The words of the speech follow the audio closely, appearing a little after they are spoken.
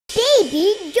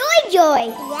baby Joy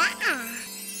Joy. Yeah.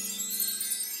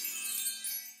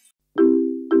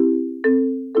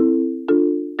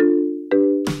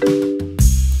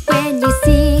 When you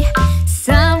see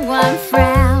someone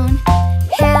frown,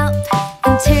 help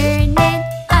them turn it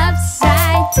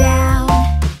upside down.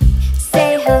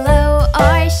 Say hello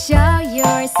or show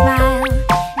your smile,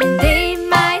 and they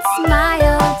might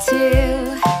smile too.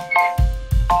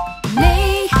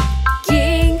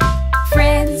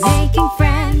 Making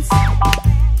friends,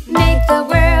 make the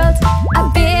world a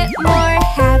bit more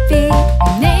happy.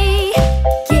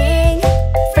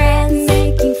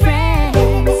 Making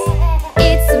friends,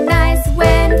 it's so nice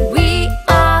when we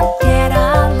all get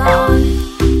along.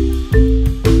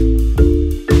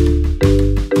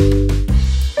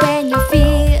 When you're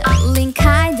feeling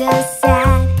kinda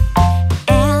sad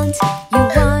and you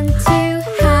want to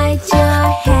hide your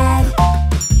head,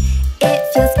 it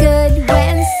feels good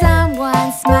when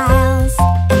someone smiles,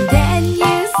 and then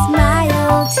you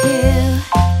smile too.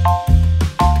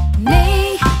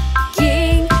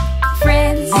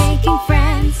 Making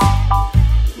friends,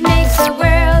 make the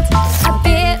world a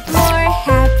bit more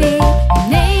happy.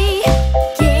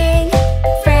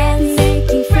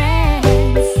 Making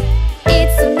friends,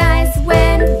 it's so nice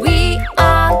when we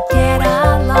all get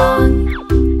along.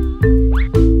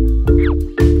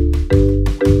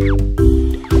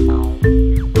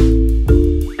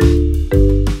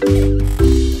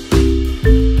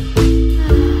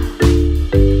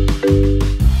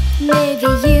 Maybe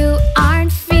you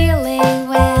aren't feeling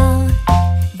well.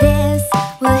 This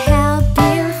will help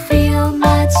you feel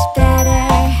much better.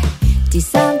 Do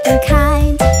something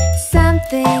kind,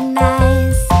 something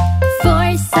nice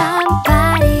for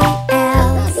somebody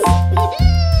else.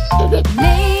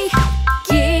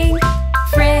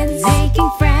 Making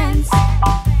friends,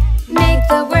 make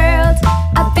the world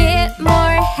a bit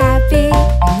more happy.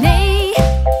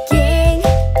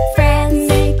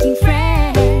 Making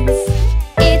friends,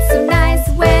 it's so nice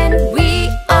when we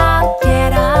all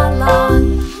get along.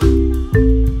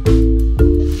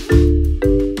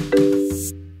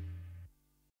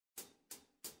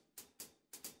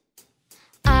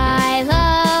 I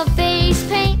love face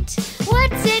paint.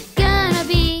 What's it gonna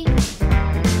be?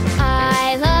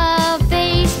 I love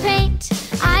face paint.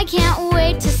 I can't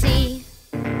wait to see.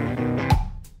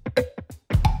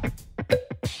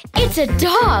 It's a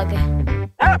dog.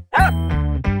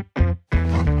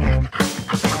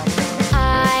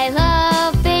 I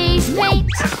love face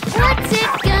paint. What's it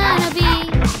gonna be?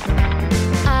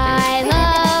 I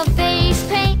love face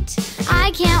paint.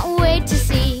 I can't wait to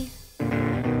see.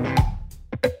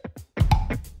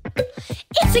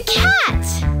 It's a cat!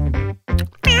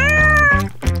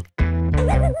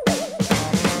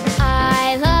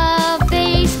 I love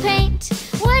face paint.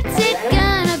 What's it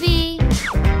gonna be?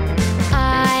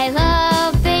 I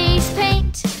love face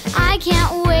paint. I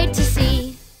can't wait to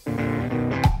see.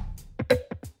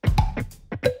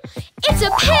 It's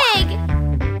a pig!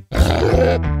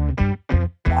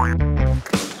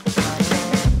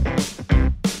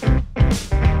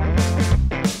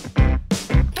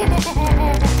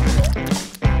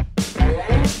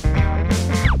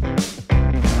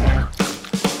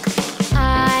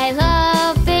 I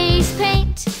love face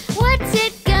paint. What's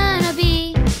it gonna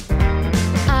be?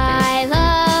 I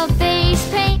love face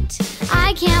paint.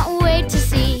 I can't wait to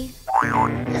see.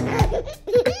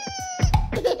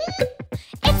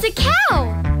 It's a cow.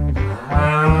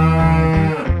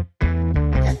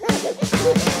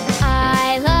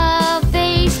 I love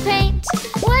face paint.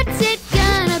 What's it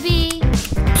gonna be?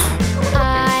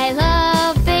 I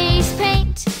love face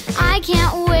paint. I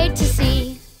can't wait to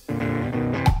see.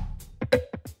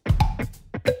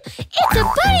 It's a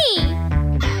bunny!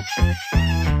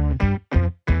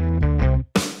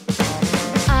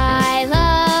 I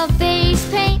love face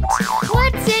paint.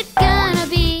 What's it gonna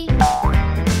be?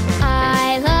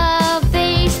 I love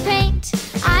face paint.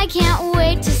 I can't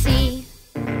wait to see.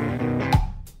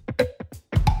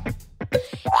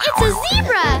 It's a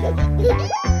zebra!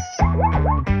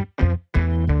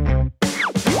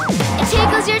 It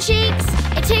tickles your cheeks,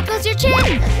 it tickles your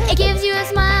chin. It gives you a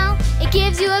smile, it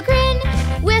gives you a grin.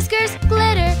 Whiskers,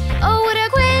 glitter, oh what a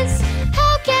quiz.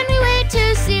 How can we wait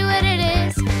to see what it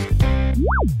is?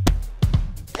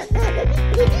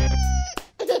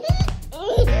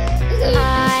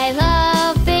 I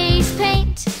love face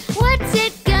paint. What's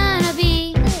it gonna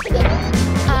be?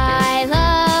 I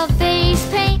love face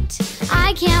paint.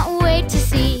 I can't wait to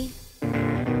see.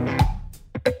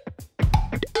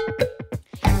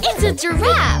 It's a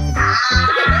giraffe.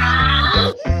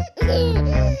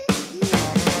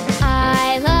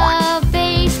 I love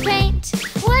face paint.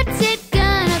 What's it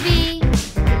gonna be?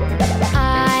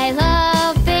 I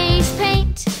love face paint.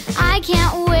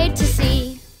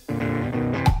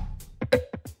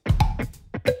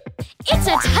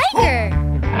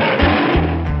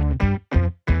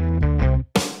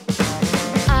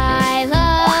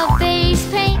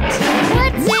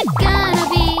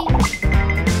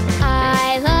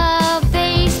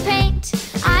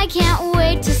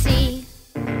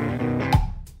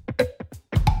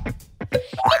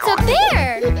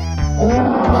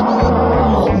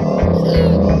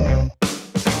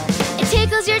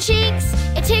 cheeks,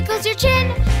 it tickles your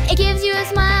chin. It gives you a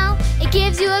smile, it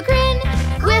gives you a grin.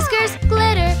 Whiskers,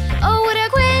 glitter, oh what a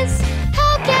quiz.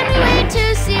 How can we wait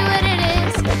to see what it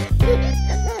is?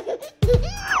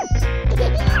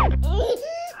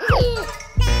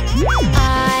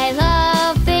 I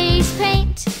love face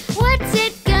paint, what's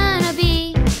it gonna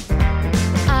be?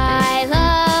 I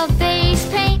love face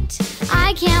paint,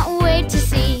 I can't wait to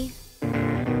see.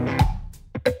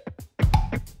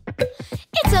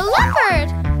 It's a leopard!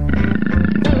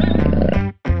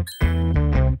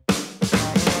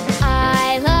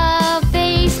 I love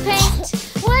face paint,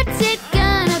 what's it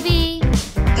gonna be?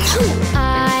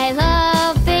 I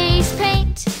love face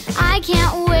paint, I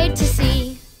can't wait to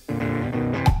see.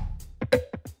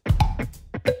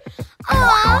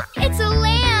 Aw, it's a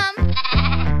lamb!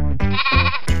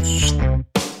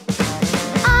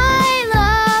 I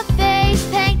love face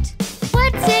paint,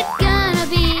 what's it gonna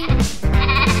be?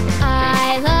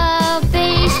 I love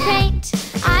face paint,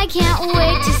 I can't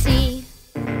wait to see.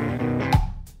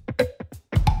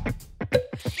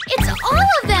 It's all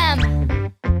of them!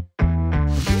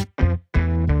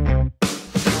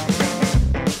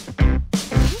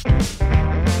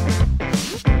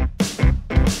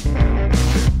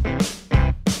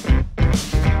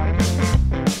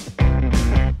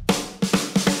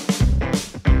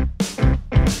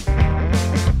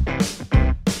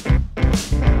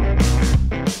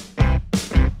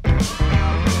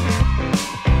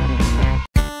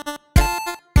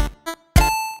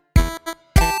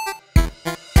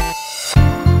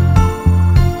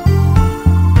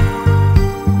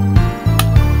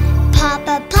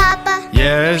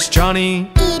 Yes,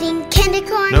 Johnny. Eating candy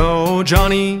corn. No,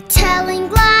 Johnny. Telling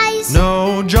lies.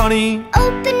 No, Johnny.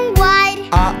 Open wide.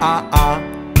 Ah, ah, ah.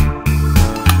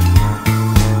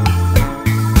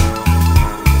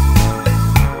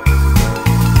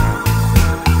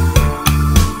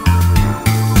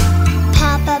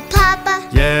 Papa, Papa.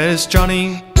 Yes,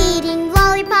 Johnny. Eating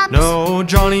lollipops. No,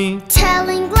 Johnny.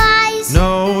 Telling lies.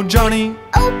 No, Johnny.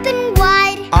 Open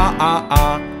wide. Ah, ah,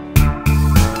 ah.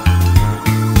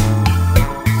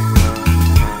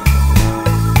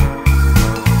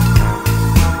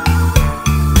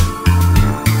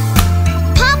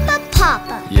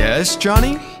 Yes,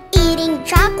 Johnny? Eating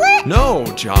chocolate? No,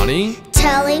 Johnny.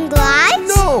 Telling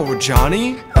lies? No,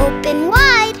 Johnny. Open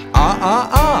wide. Ah, ah,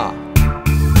 ah.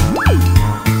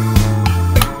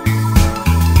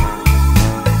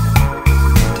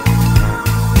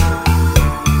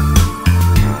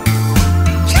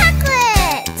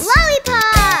 Chocolate!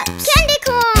 Lollipops! Candy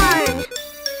corn!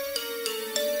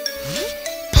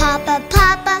 Papa,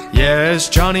 Papa. Yes,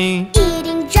 Johnny.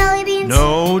 Eating jelly beans?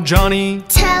 No, Johnny.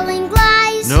 Telling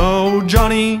lies? No,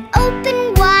 Johnny.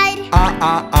 Open wide. Ah,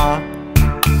 ah, ah.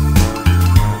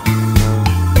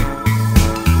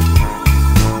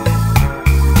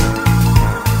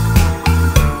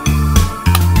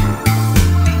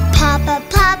 Papa,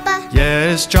 Papa.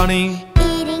 Yes, Johnny.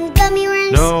 Eating gummy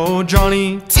worms? No,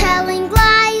 Johnny. Telling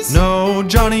lies? No,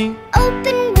 Johnny.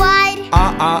 Open wide.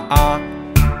 Ah, ah, ah.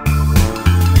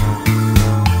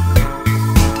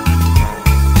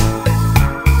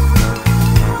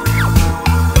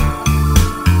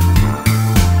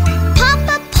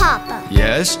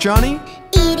 Yes, Johnny?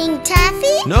 Eating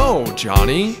taffy? No,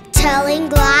 Johnny. Telling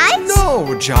lies?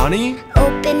 No, Johnny.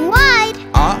 Open wide.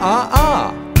 Ah, ah,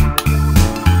 ah.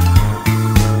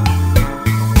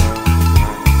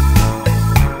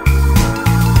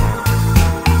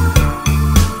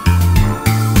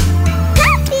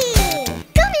 Happy!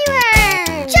 Gummy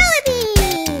worms! Jelly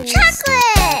beans!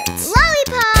 Chocolate!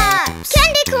 Lollipops!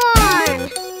 Candy corn!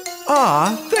 Ah,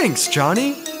 thanks, Johnny.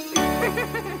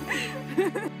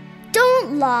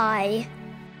 Don't lie.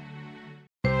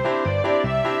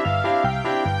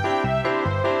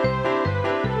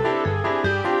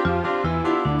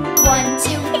 One,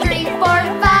 two, three, four,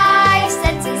 five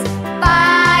senses.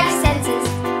 Five senses.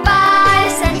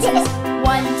 Five senses.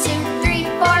 One, two, three,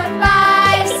 four,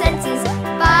 five senses.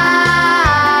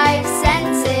 Five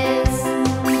senses.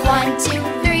 One, two,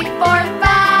 three, four,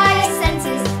 five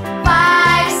senses.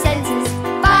 Five senses.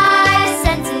 Five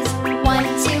senses. One,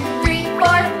 two, three,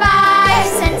 four, five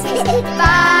senses.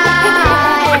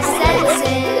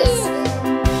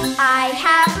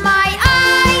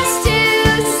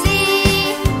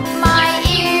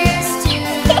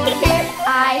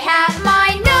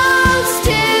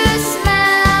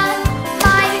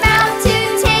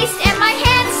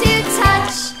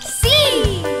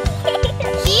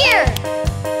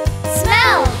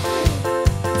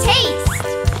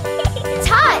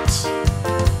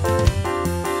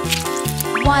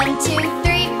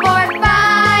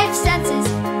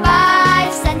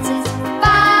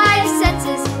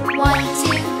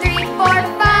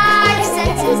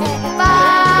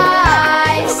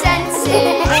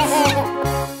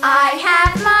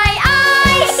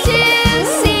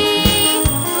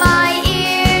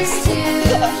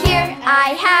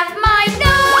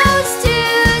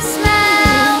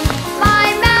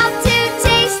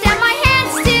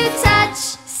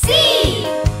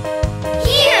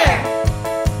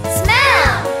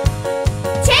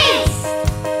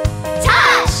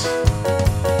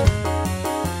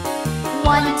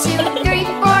 1, 2, 3,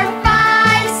 4,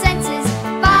 5 senses.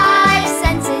 5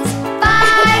 senses.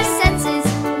 5 senses.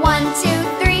 1, 2,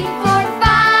 3, 4,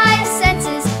 5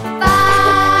 senses.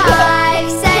 5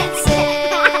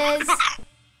 senses.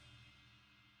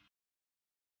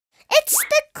 It's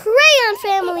the crayon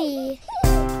family.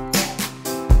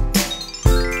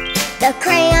 The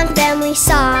crayon family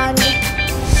song.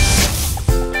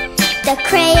 The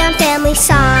crayon family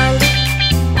song.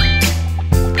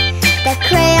 The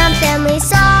crayon family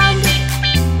song.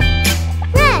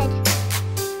 Red.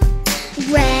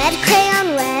 Red crayon,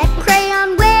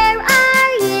 where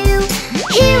are you?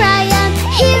 Here I am,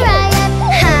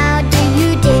 how do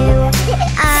you do?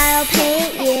 I'll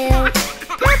paint you.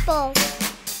 Purple.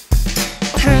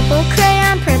 Purple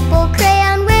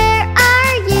crayon, where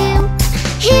are you?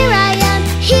 Here I am,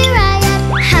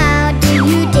 how do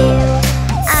you do?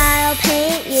 I'll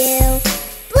paint you.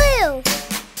 Blue.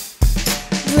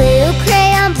 Blue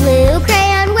crayon,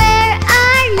 where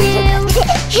are you?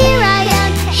 Here I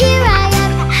am,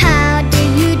 how do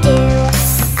you do?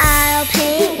 I'll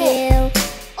paint you.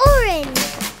 Orange.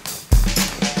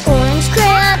 Orange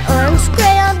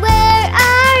crayon, where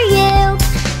are you?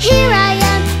 Here I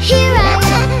am,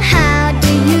 how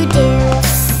do you do?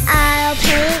 I'll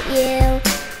paint you.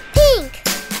 Pink.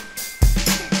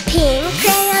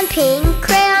 Pink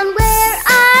crayon, where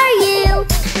are you?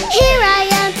 Here I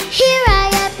am,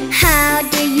 how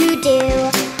do you do?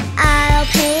 I'll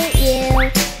paint you.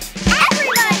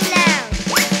 Everybody now!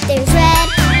 There's red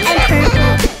and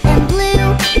purple and blue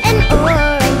and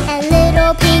orange and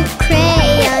little pink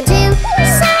crayons too.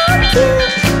 So cute!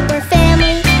 We're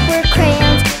family, we're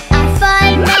crayons. Our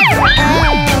fun never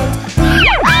ends. We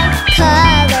are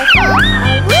colorful.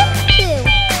 Woo-hoo!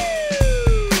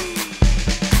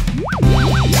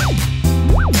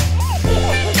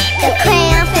 The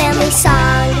crayon family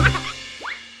song.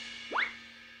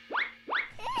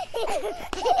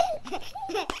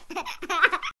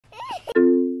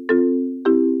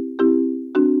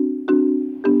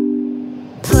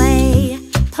 Play,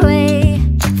 play,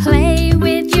 play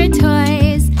with your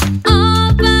toys.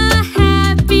 All the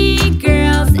happy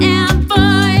girls and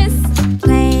boys.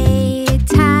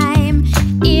 Playtime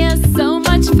is so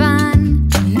much fun.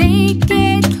 Make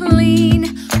it clean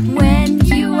when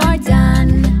you are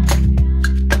done.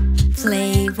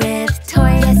 Play with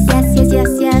toys, yes.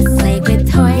 Play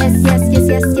with toys, yes.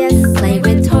 Play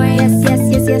with toys,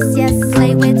 yes.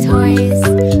 Play with toys.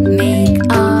 Make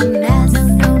a mess,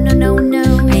 no.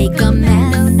 Make a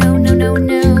mess, no.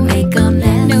 Make a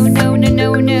mess, no.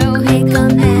 Make a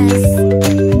mess.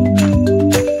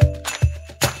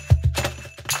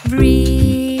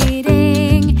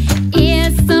 Reading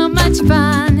is so much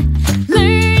fun.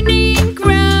 Learning,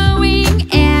 growing,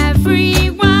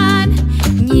 everyone.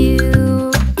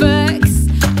 New books,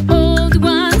 old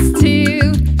ones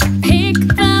too. Pick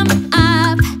them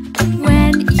up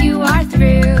when you are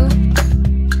through.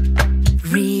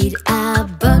 Read a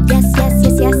book, yes.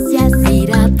 Read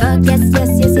a book, yes.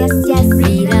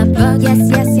 Read a book, yes.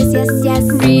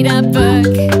 Read a book.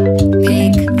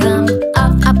 Pick them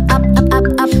up.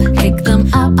 Pick them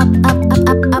up.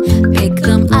 Pick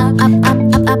them up.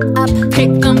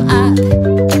 Pick them up.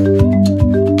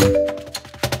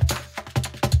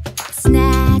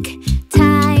 Snack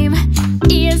time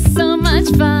is so much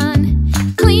fun.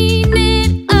 Clean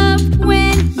it up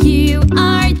when you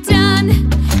are done.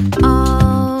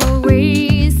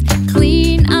 Always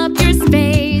clean up your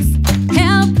space.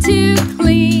 Help to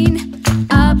clean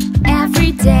up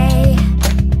every day.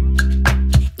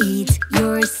 Eat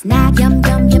your snack, yum.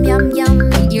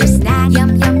 Eat your snack, yum.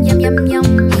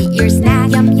 Eat your snack,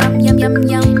 yum.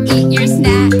 Eat your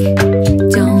snack.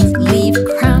 Don't leave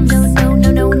crumbs, no.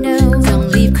 Don't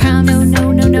leave crumbs,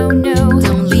 no.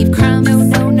 Don't leave crumbs,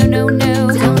 no.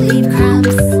 Don't leave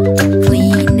crumbs.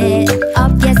 Clean it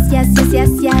up, yes.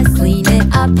 Clean it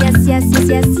up, yes.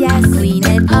 Clean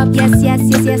it up, yes.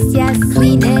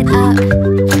 Clean it up.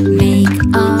 Make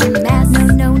a mess,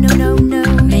 no.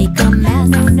 Make a mess,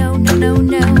 no.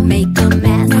 Make a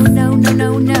mess, no.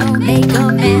 Make a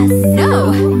mess, no.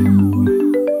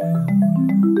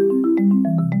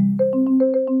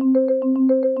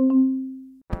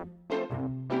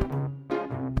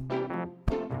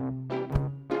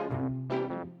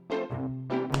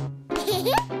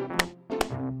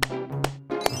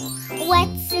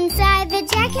 What's inside the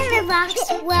Jack in the Box?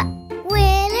 What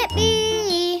will it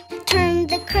be? Turn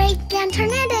the crate and turn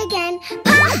it again.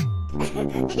 Pop!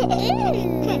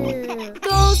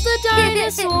 Goes the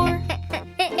dinosaur.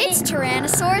 It's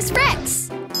Tyrannosaurus Rex.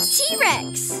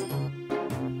 T-Rex.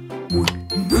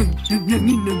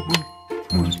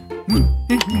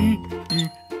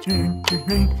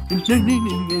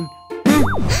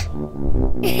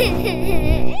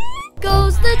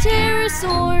 Goes the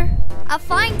pterosaur. A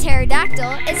flying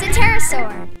pterodactyl is a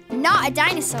pterosaur, not a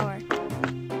dinosaur.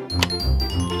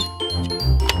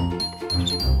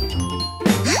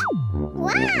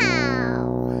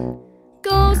 Wow!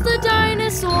 Goes the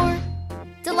dinosaur.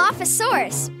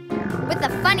 Dilophosaurus, with a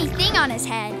funny thing on his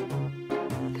head.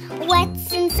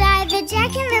 What's inside the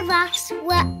jack-in-the-box?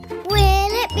 What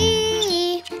will it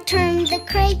be? Turn the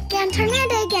crate and turn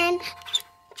it again.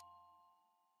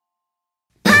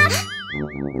 Pop!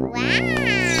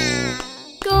 Wow!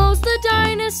 Goes the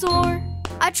dinosaur.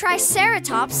 A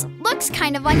triceratops looks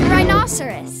kind of like a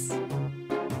rhinoceros.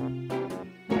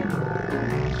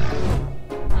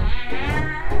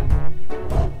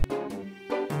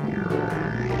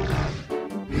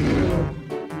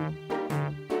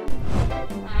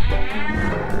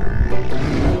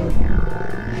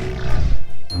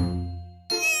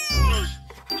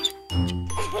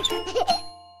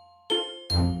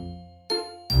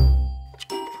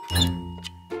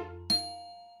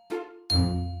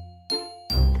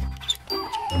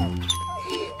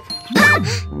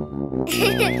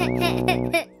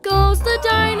 Goes the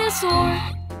dinosaur.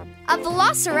 A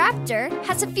velociraptor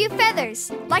has a few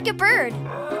feathers, like a bird.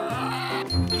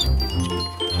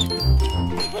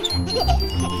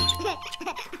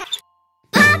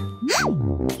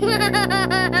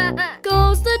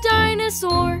 Goes the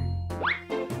dinosaur.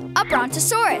 A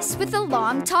brontosaurus with a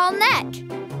long, tall neck.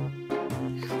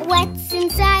 What's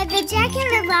inside the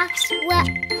jack-in-the-box? What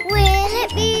will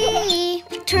it be?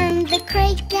 Turn the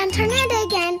crate and turn it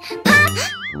again. Pop!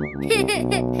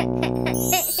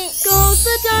 Goes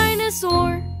the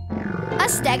dinosaur. A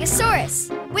stegosaurus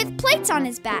with plates on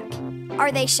his back.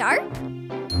 Are they sharp?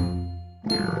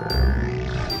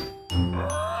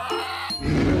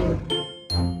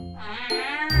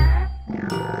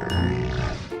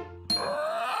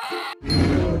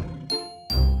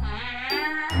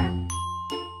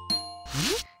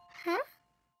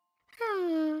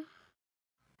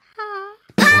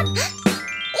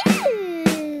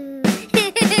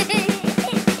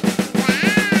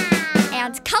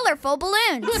 And colorful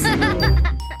balloons.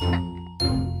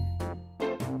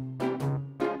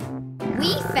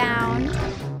 We found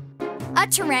a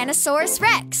Tyrannosaurus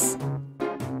Rex,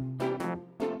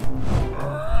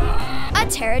 a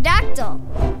pterodactyl,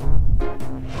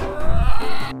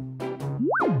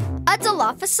 a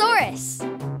Dilophosaurus,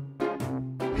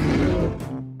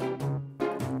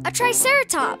 a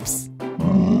triceratops,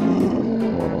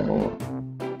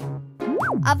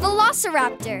 a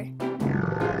velociraptor,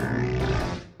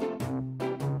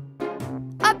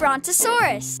 a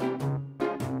brontosaurus,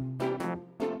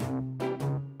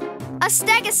 a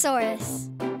stegosaurus,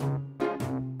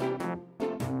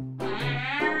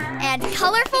 and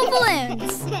colorful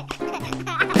balloons.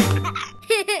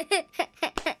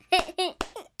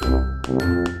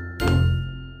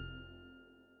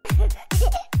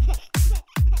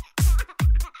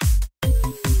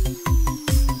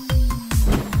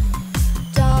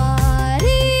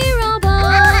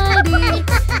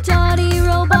 Dotty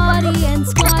Robotty and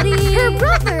Squatty, her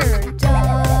brother.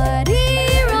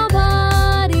 Dotty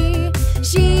Robotty,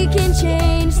 she can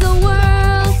change the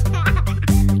world.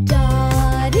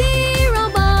 Dotty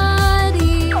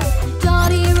Robotty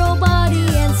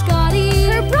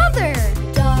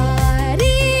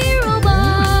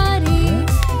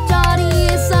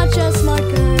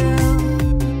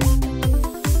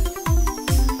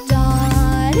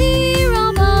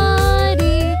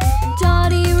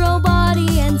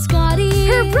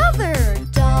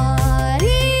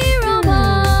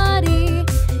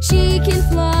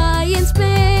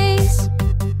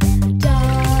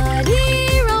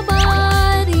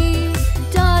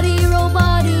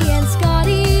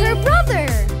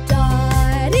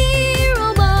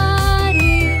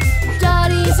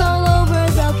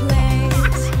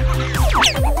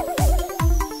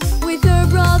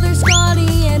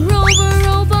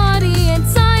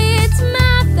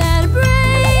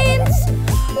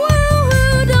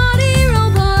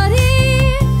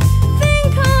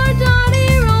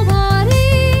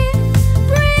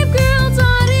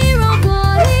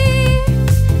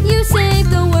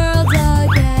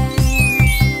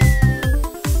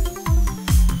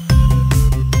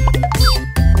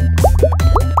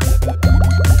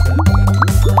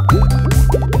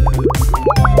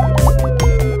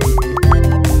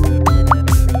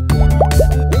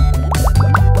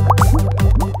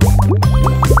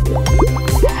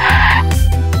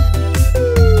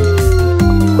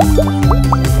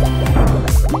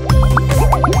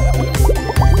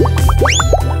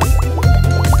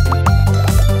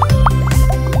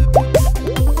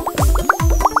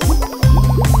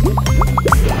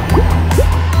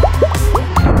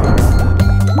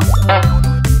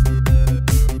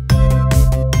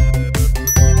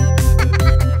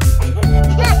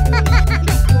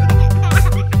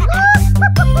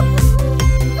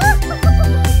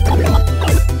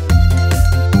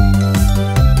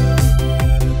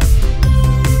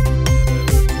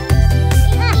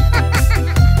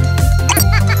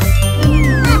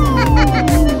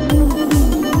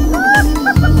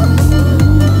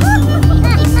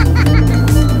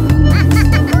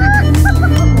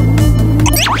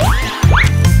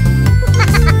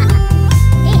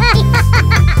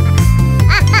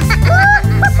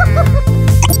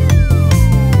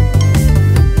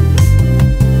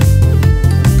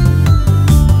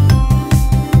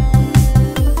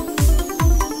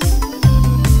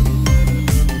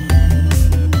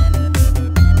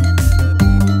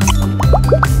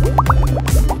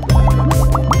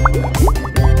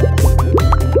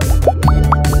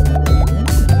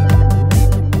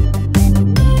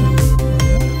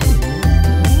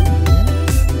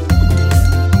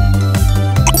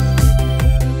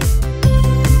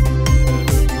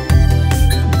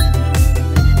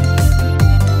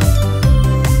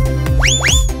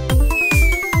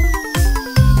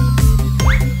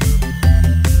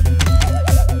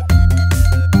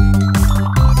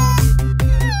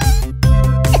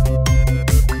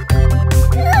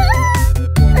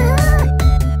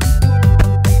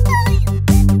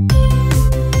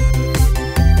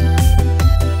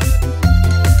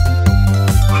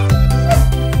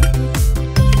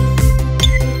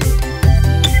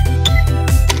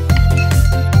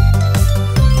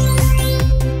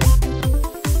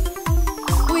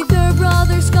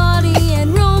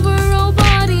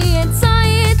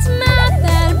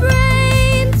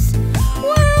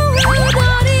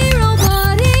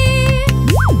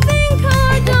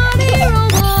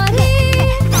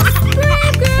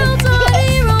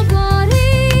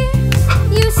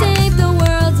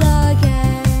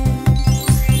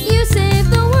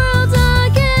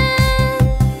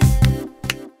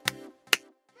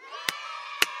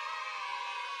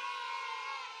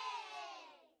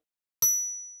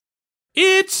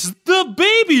It's the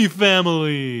baby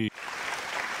family!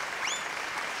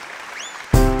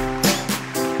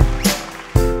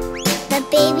 The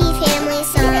baby family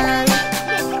song.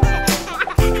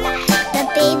 The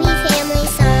baby family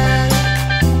song.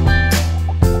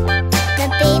 The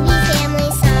baby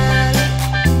family song.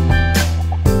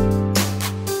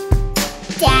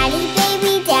 Daddy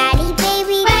baby,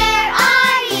 where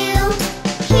are you?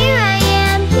 Here I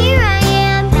am,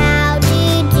 how do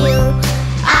you do?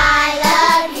 I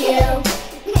love you.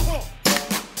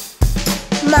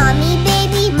 Mommy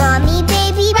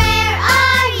baby, where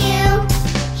are you?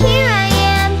 Here I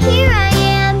am,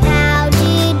 how do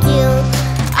you do?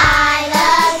 I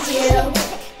love you.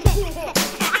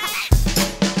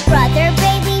 Brother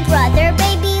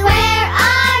baby, where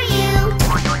are you?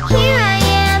 Here I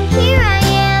am,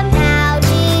 how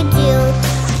do you do?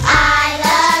 I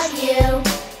love you.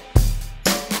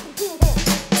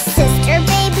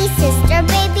 Sister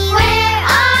baby, where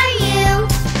are you?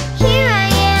 Here I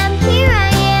am,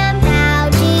 how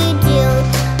do you do?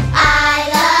 I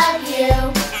love you.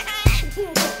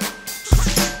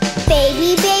 Baby,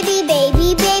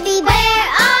 where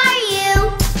are you?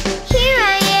 Here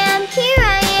I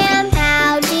am,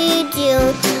 how do you do?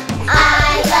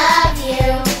 I love you.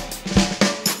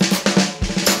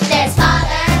 There's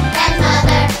father and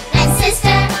mother and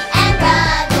sister and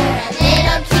brother and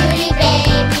little cutie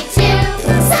baby too.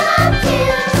 So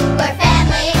cute. We're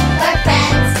family, we're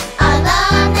friends. Our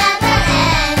love never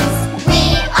ends. We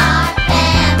are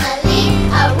family.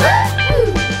 A woo!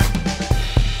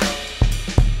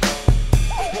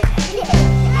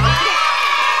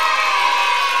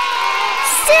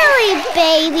 Silly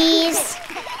babies.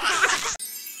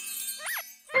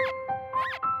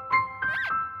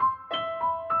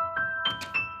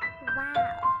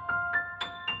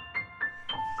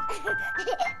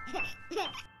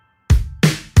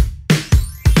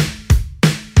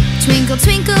 Twinkle,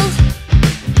 twinkle,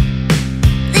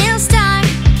 little star,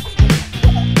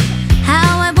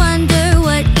 how I wonder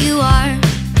what you are.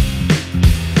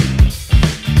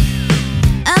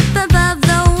 Up above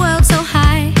the world so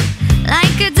high,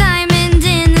 like a diamond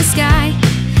in the sky.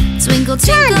 Twinkle, twinkle,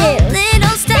 John,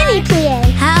 little star, Penny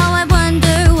Plie. how I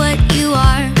wonder what you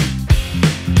are.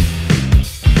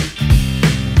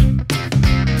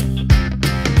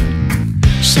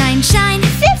 Shine, shine,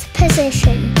 Fifth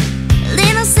position.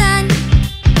 little sun,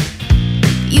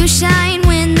 you shine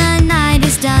when the night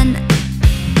is done.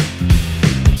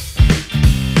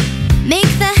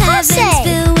 Make the heavens Jose.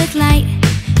 fill with light,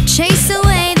 chase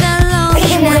away the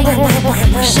lonely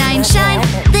night. Shine, shine,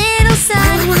 little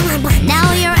sun,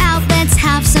 now you're out, let's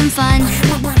have some fun.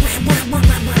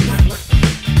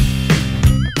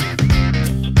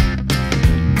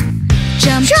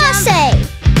 Jump, jump, Jose.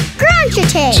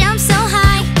 Grunchite. jump so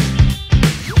high,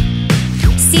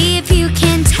 see if you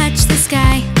can touch the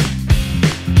sky.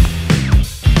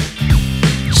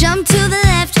 Jump to the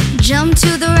left, jump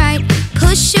to the right,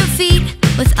 push your feet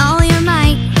with all your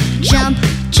might. Jump,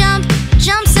 jump,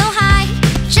 jump so high,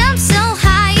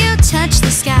 you touch the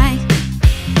sky.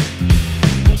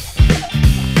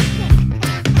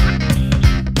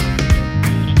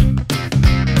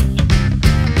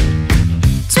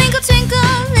 Twinkle, twinkle,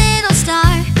 little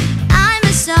star, I'm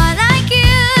a star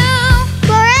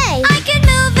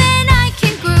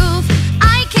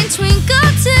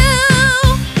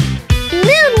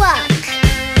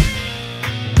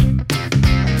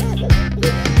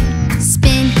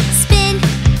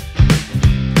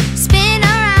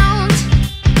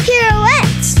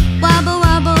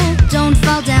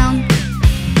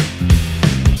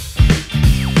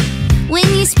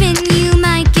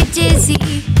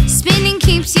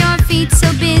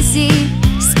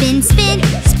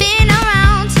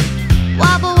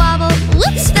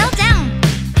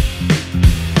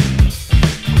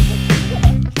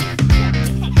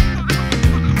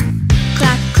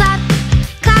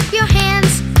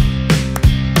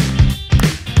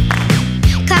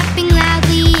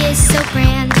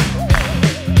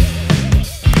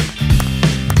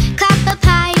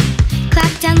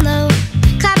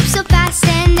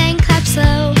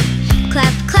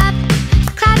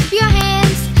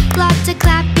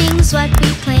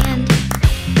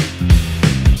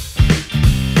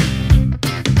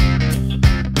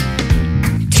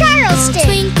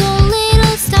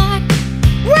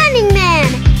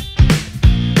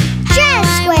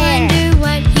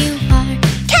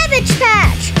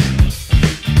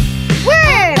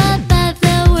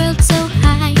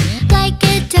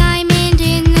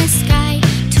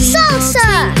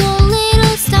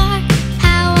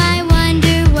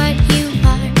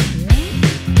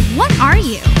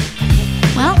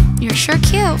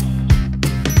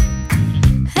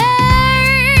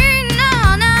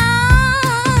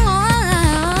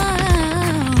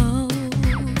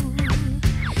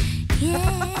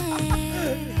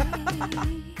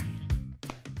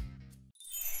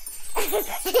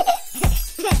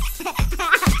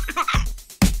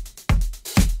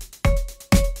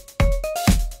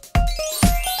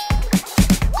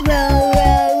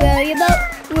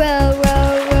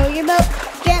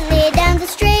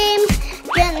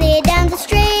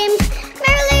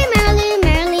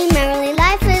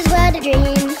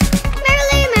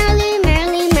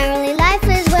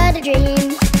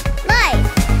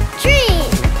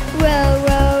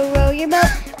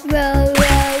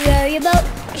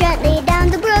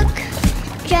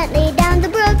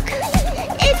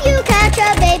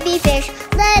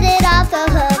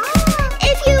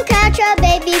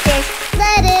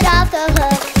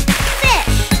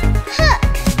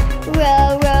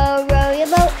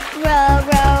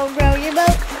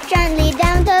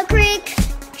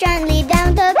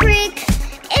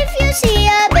you see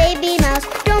a baby mouse,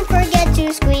 don't forget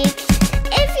to squeak.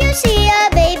 If you see a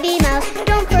baby mouse,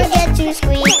 don't forget to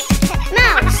squeak.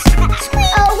 Mouse,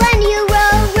 squeak. Oh, when you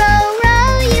roll, roll,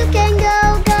 roll, you can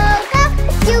go, go, go.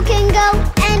 You can go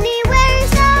anywhere,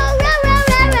 so row, row,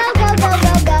 row, row, go, go,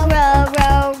 go, go. Row,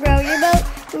 row, row your boat.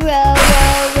 Row,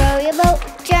 row, row your boat.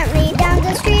 Gently down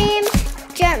the stream,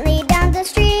 gently down the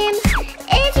stream.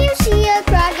 If you see a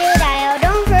crocodile,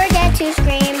 don't forget to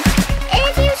scream.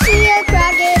 If you see a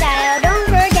crocodile, don't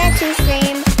forget to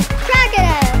scream.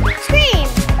 Crocodile, scream.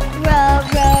 Row,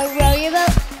 row, row your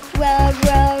boat. Row,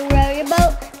 row, row your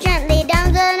boat. Gently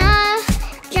down the Nile,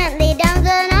 gently down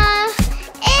the Nile.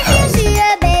 If you see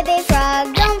a baby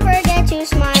frog, don't forget to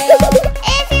smile.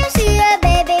 If you see a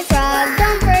baby frog,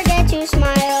 don't forget to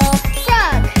smile.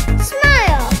 Frog,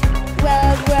 smile.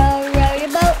 Row, row, row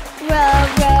your boat. Row,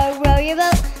 row, row your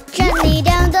boat. Gently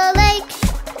down the lake,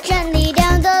 gently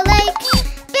down the lake.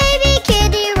 Baby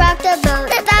kitty rock the boat,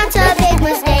 that's a big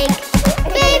mistake.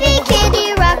 Baby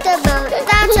kitty rock the boat,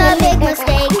 that's a big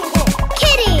mistake.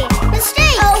 Kitty,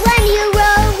 mistake. Oh, when you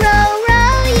row, row,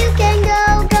 row, you can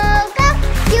go, go, go.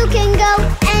 You can go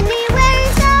anywhere,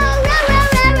 so row, row,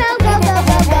 row, row, go, go,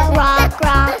 go, go. Rock,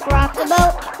 rock, rock the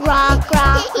boat. Rock,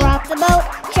 rock, rock the boat.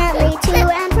 Gently to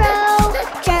and fro,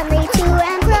 gently to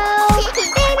and fro.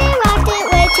 Baby rocked it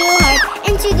way too hard,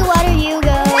 into the water you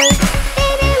go.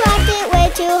 Baby rocked it way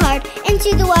too hard,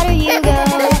 into the water you go.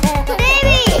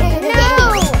 Baby, no!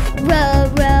 Row,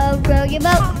 row, row your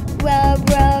boat. Row,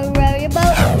 row, row your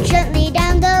boat. Gently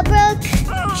down the brook,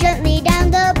 gently down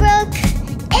the brook.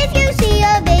 If you see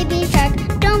a baby shark,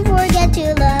 don't forget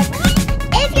to look.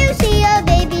 If you see a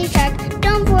baby shark,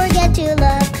 don't forget to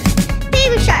look.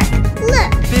 Baby shark,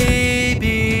 look.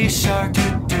 Baby shark,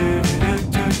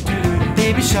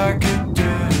 baby shark,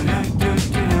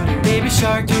 baby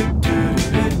shark,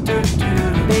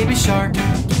 baby shark.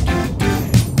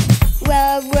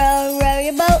 Row, row, row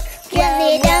your boat.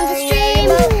 Gently down the stream.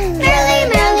 Merrily,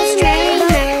 merrily, stream.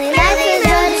 Life is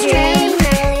but a stream.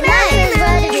 Life is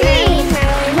but a dream.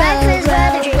 Life is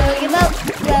but a dream. Row your boat.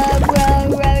 Row, row,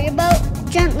 row your boat.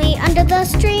 Gently under the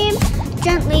stream.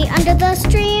 Gently under the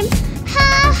stream. Ha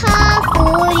ha,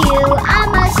 fool you,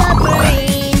 I'm a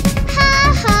submarine. Ha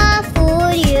ha,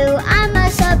 fool you, I'm a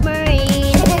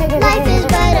submarine. Life is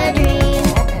but a dream.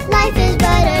 Life is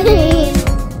but a dream.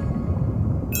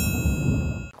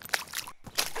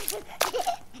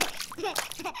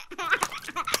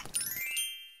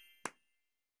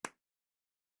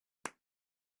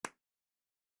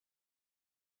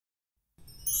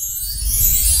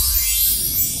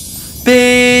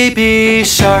 Baby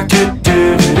shark,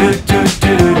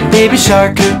 baby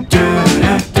shark,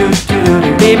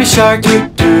 baby shark,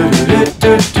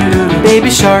 baby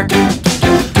shark.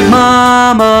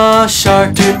 Mama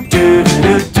shark,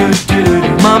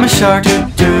 mama shark,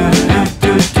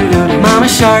 mama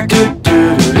shark,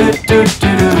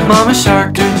 mama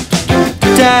shark.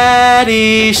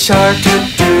 Daddy shark,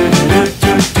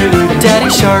 daddy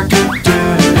shark,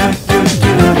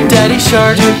 daddy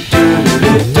shark,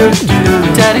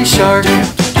 daddy shark.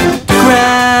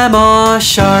 Grandma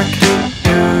shark,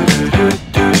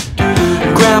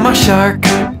 grandma shark,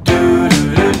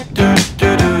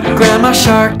 grandma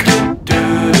shark,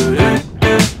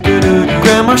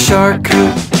 grandma shark.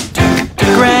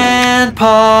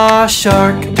 Grandpa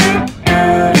shark,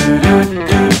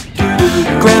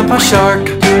 grandpa shark,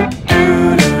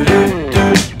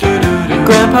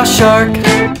 grandpa shark,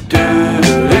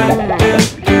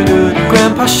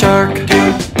 grandpa shark.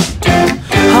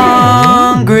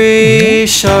 Hungry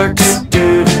sharks,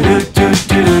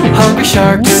 hungry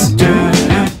sharks,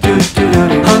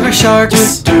 hungry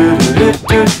sharks,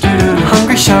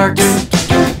 hungry sharks.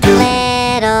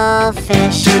 Little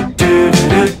fish,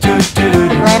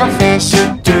 little fish,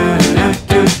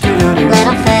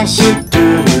 little fish,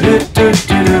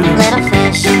 little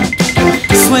fish.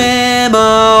 Swim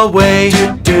away,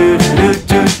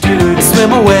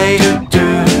 swim away,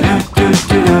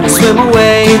 swim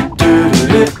away,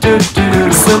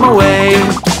 swim away.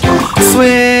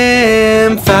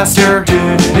 Swim faster,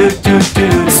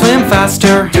 swim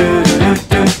faster,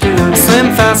 swim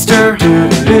faster,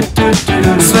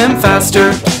 swim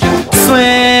faster,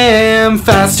 swim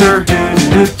faster,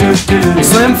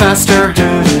 swim faster,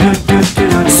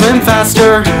 swim faster,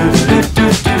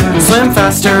 swim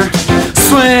faster,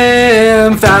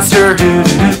 swim faster,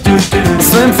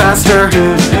 swim faster,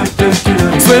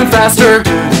 swim faster,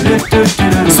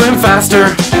 swim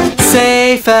faster.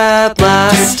 Safe at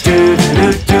last,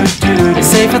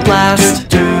 safe at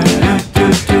last,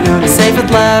 safe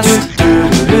at last,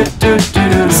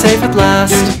 safe at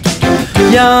last.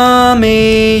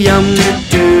 Yummy, yum,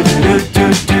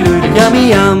 Yummy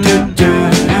yum.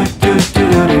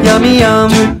 Yummy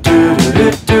yum.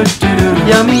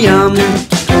 Yummy yum.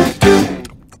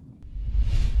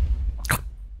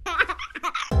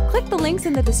 Click the links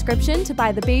in the description to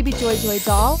buy the Baby Joy Joy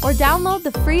doll or download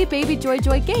the free Baby Joy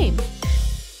Joy game.